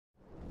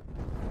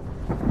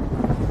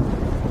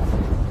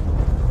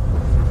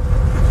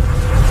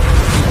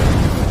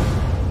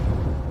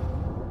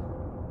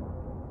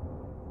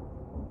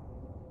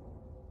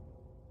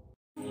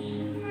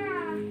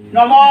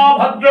नमो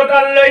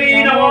भद्रकाल्यै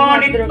नमो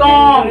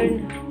नित्यं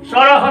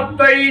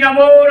सरहत्यै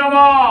नमो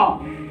नमः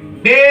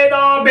वेद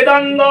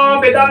वेदांग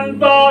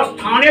वेदांत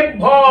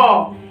स्थानेभ्यो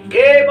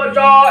एव च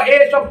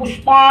एष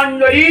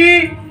पुष्पांजलि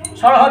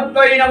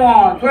सरहत्यै नमः।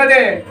 सुने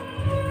दे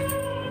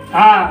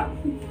हाँ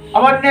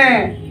अवन्ने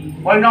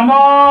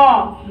नमो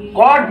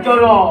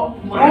गज्जल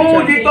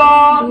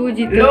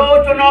पूजित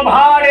लोचन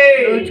भारे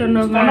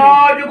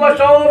स्तनयुग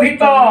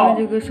शोभित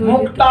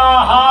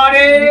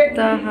मुक्ताहारे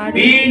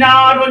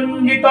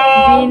वीणारंजित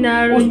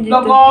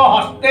पुस्तक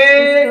हस्ते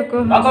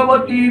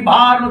भगवती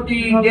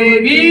भारती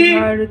देवी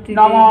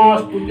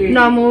नमोस्तुते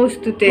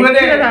नमोस्तुते।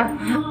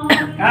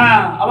 हाँ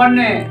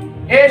अवन्ने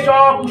एष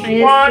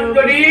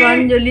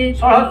पुष्पांजलि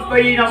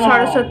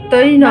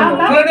सरस्वत्यै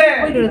नमः।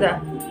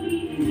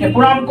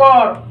 प्रणाम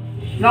कर।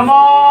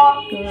 नमो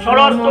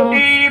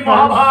सरस्वती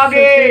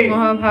महाभागे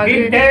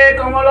विद्ये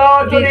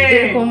कमलोचने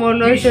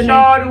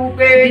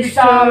विश्वरूपे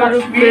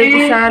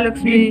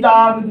विशालक्ष्मी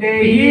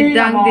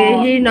विद्यां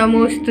देहि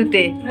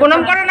नमोस्तुते।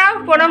 प्रणाम करो ना,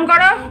 प्रणाम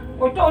करो।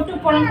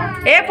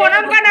 ए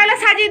प्रणाम कर नाले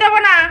साजिয়ে দেব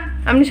না।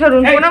 আপনি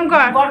সরুন, প্রণাম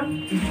কর,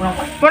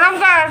 প্রণাম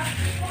কর।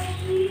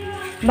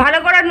 ভালো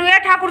করে নুয়ে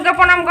ঠাকুরকে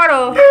প্রণাম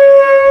করো,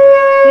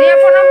 নুয়ে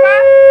প্রণাম কর।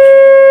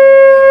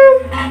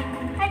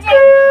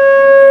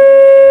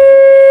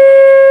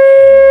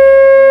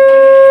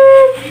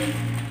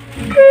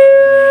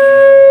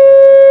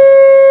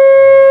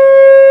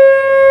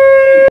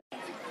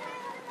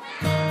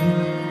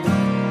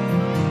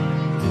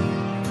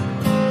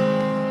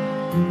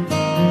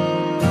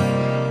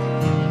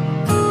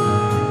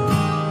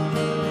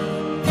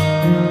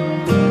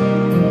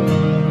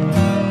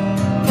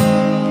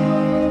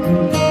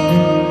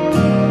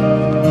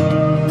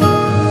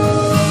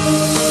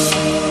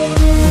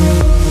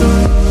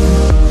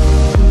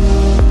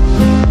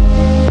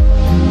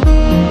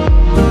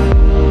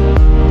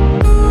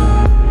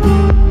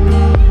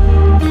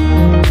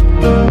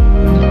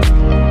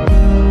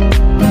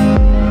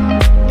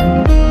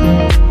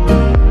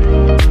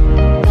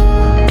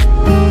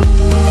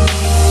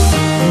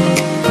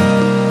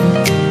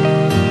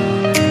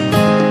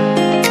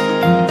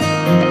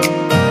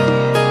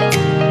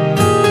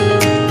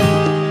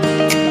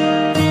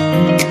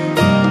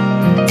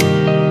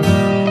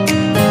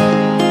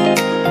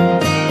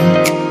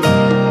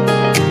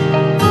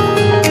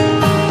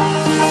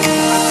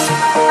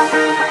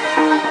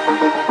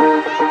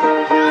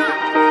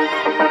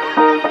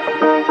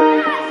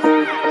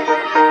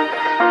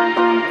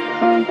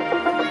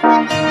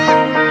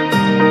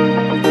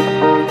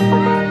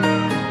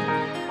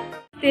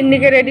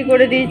 তিন্নিকে রেডি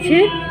করে দিয়েছি।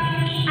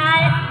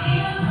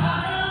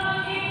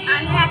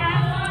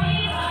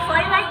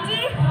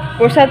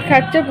 প্রসাদ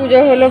খাচ্ছে, পুজো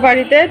হলো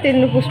বাড়িতে।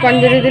 তিন্নি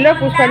পুষ্পাঞ্জলি দিল।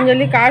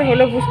 পুষ্পাঞ্জলি কার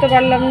হলো বুঝতে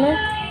পারলাম না,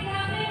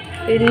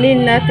 তিন্নির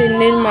না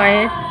তিন্নির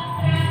মায়ের।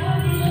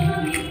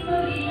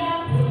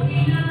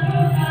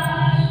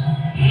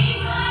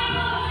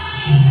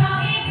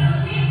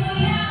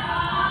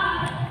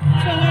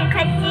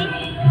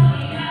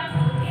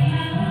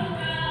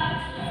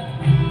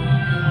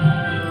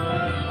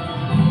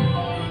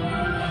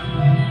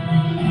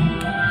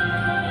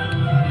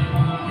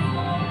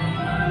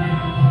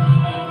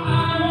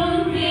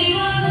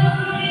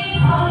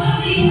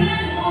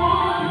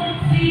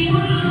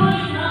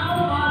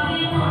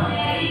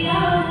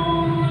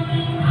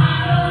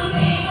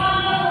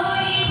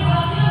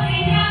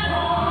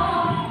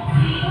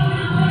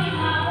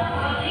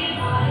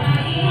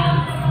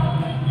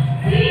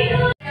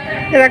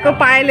 দেখো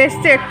পায়েল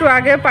এসছে একটু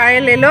আগে,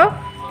 পায়েল এলো।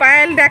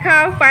 পায়েল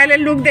দেখাও,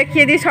 পায়েলের লুক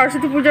দেখিয়ে দিই,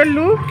 সরস্বতী পুজোর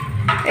লুক।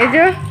 এই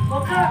যে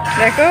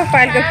দেখো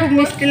পায়েলকে খুব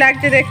মিষ্টি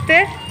লাগছে দেখতে।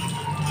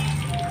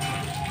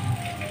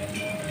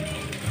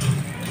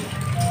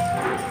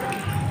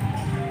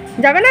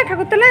 যাবে না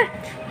ঠাকুরতলায়?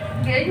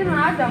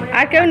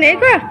 আর কেউ নেই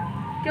গো?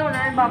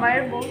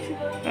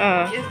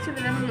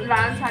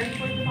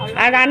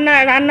 আর রান্না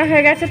রান্না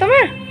হয়ে গেছে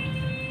তোমার?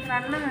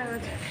 রান্না হয়ে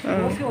গেছে।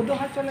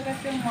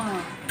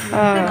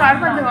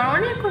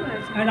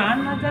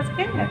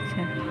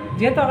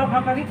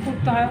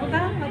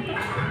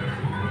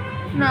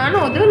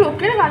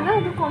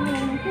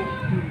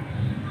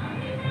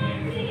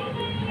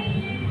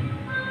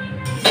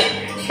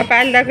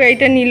 পায়েল দেখো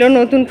এইটা নিল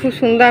নতুন, খুব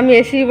সুন্দর। আমি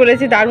এসেই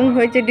বলেছি দারুণ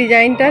হয়েছে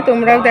ডিজাইনটা,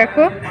 তোমরাও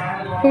দেখো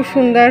খুব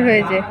সুন্দর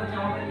হয়েছে,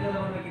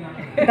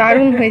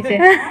 দারুণ হয়েছে।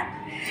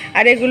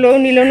 আর এগুলোও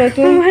নিল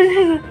নতুন।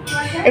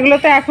 এগুলো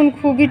তো এখন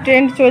খুবই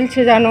ট্রেন্ড চলছে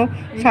জানো,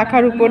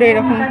 শাখার উপরে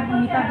এরকম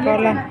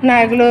গলা। না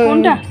এগুলো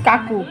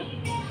কাকু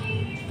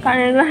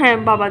কানের। হ্যাঁ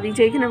বাবা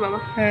দিয়েছে এখানে, বাবা।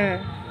 হ্যাঁ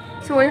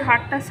ওই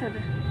হারটার সাথে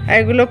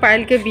এগুলো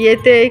পায়েলকে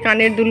বিয়েতে এই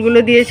কানের দুলগুলো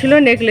দিয়েছিল,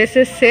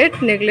 নেকলেসের সেট।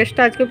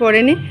 নেকলেসটা আজকে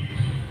পরেনি।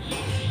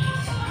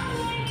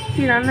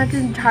 কি রান্না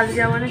ঝাল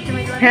দেওয়া?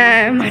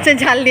 হ্যাঁ মাছের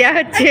ঝাল দেওয়া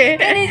হচ্ছে।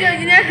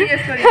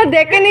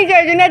 দেখে নিয়েছি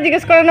ওই জন্য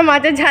জিজ্ঞেস করে না,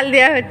 মাছের ঝাল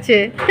দেওয়া হচ্ছে।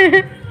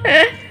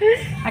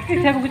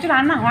 কিছু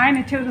রান্না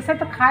হয়নি, ছেলেদের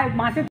সাথে খায়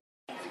মাছের।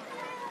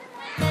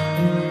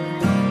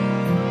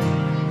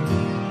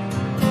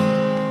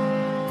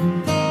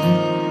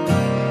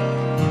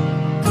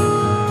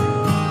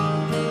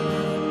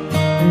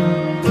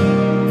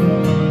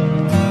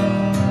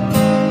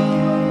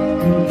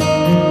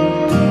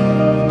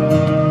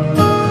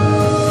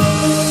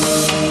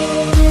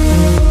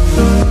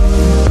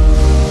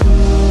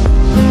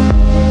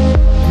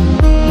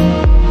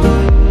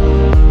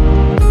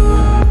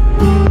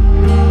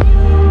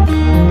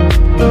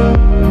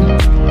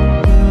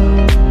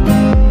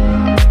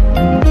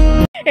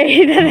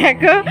 এইটা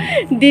দেখো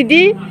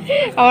দিদি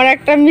আমার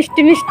একটা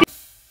মিষ্টি মিষ্টি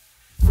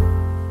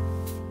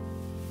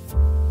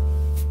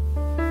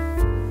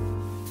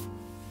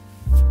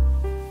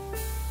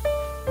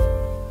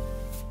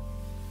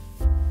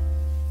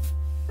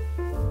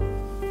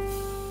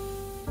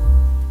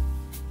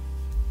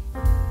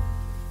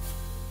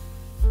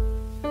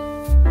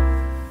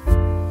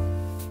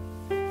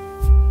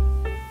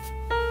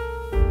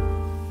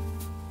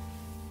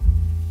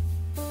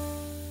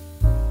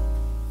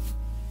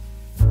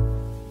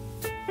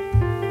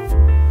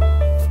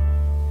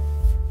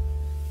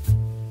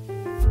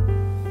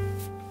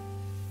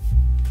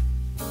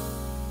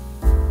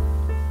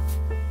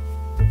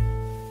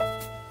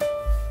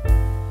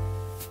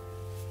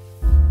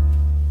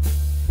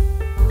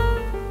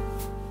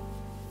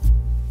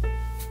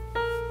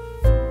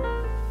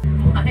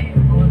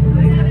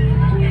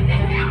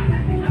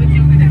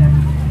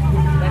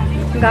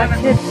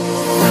গাছের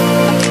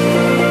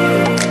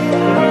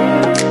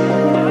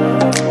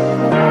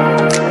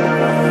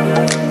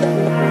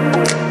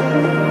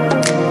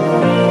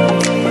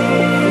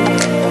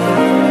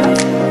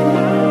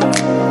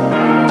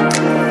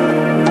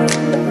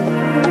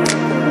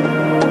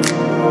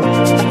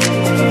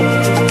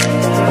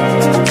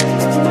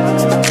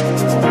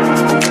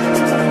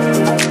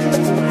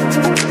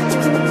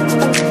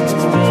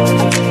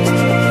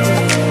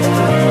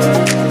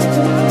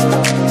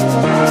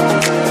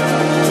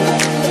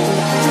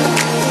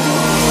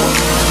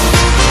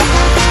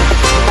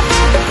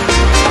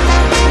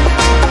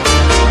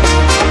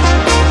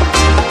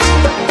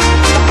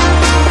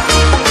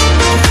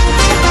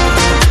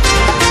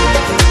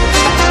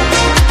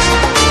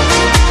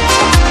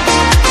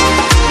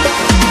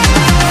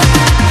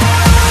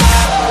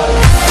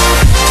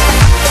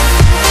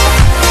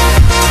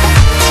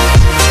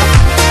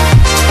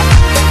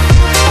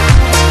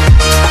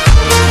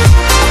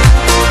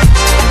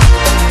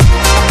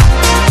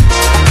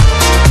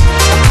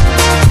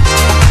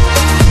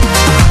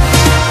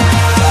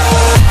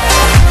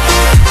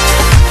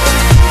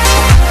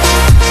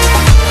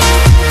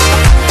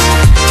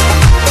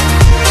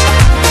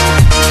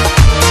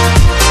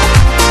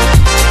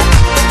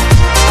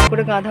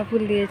গাঁদা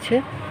ফুল দিয়েছে।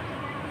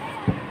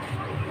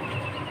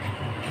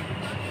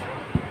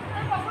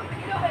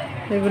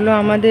 এগুলো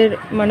আমাদের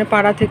মানে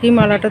পাড়া থেকেই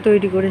মালাটা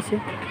তৈরি করেছে।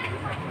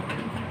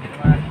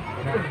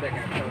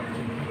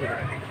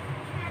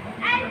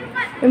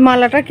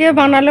 মালাটা কে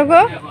বানালো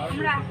গো?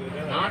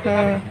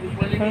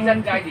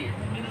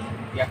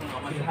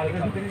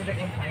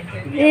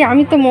 এই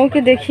আমি তো মৌকে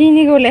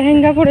দেখিনি গো,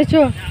 লেহেঙ্গা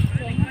পরেছো?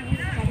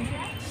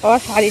 ও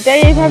শাড়িটাই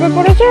এইভাবে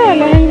পরেছো,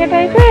 লেহেঙ্গা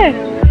টাইপের?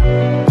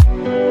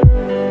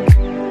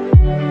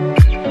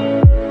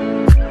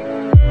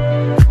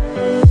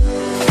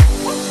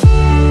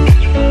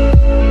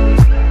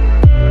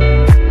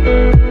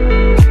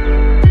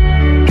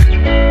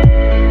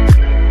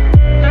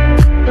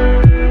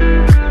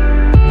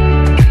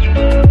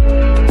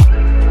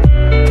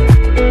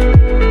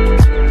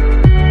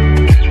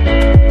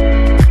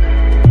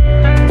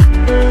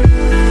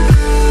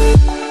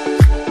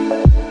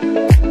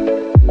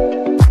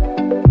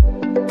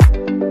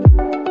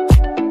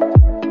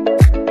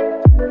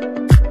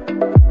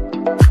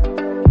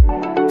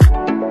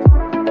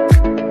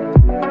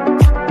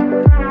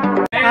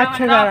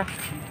 আচ্ছা দাঁড়া,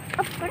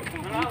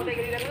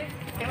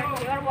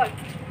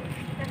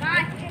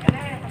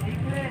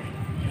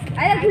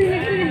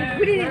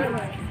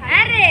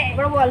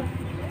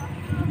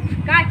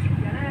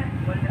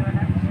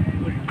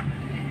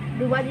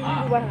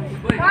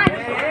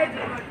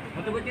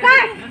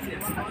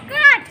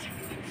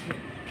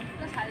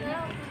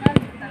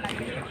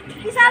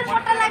 বিশাল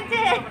ফটো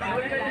লাগছে।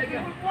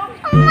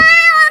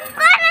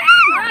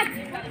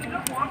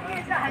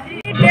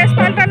 ড্রেস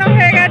পাল্টানো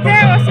হয়ে গেছে,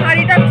 ও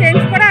শাড়িটা চেঞ্জ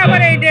করে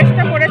আবার এই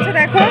ড্রেসটা পরেছে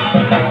দেখো।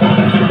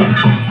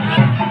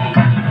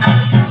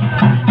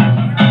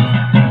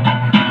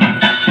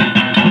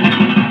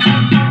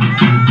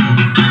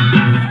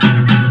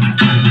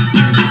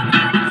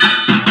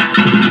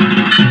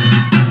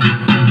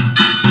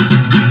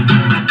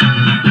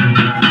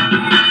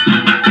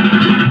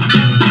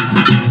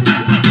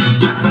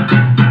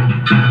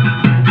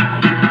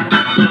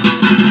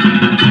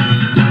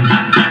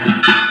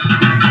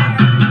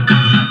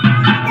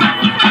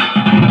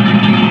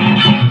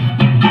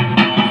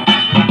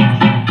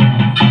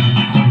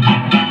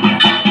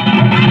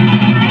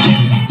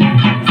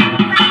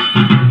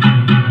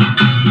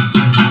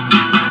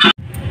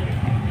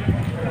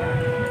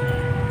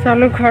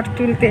 চলো ঘর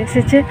তুলতে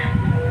এসেছে,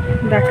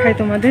 দেখাই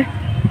তোমাদের।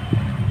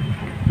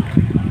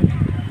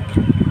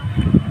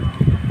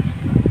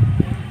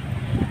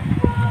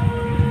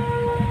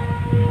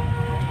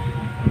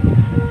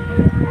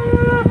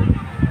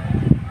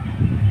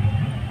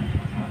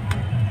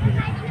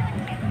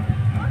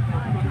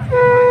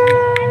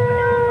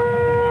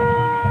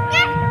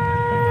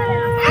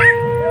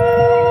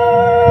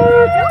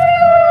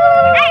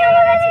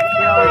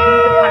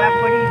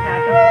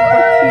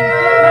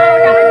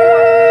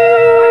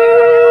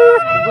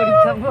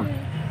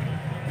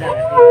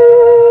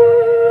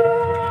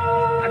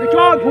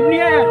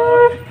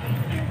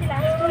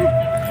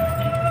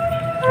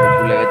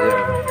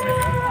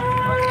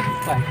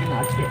 কি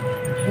নাচকে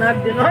নাক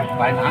দিয়ে নয়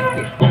পায়ে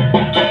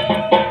নাচকে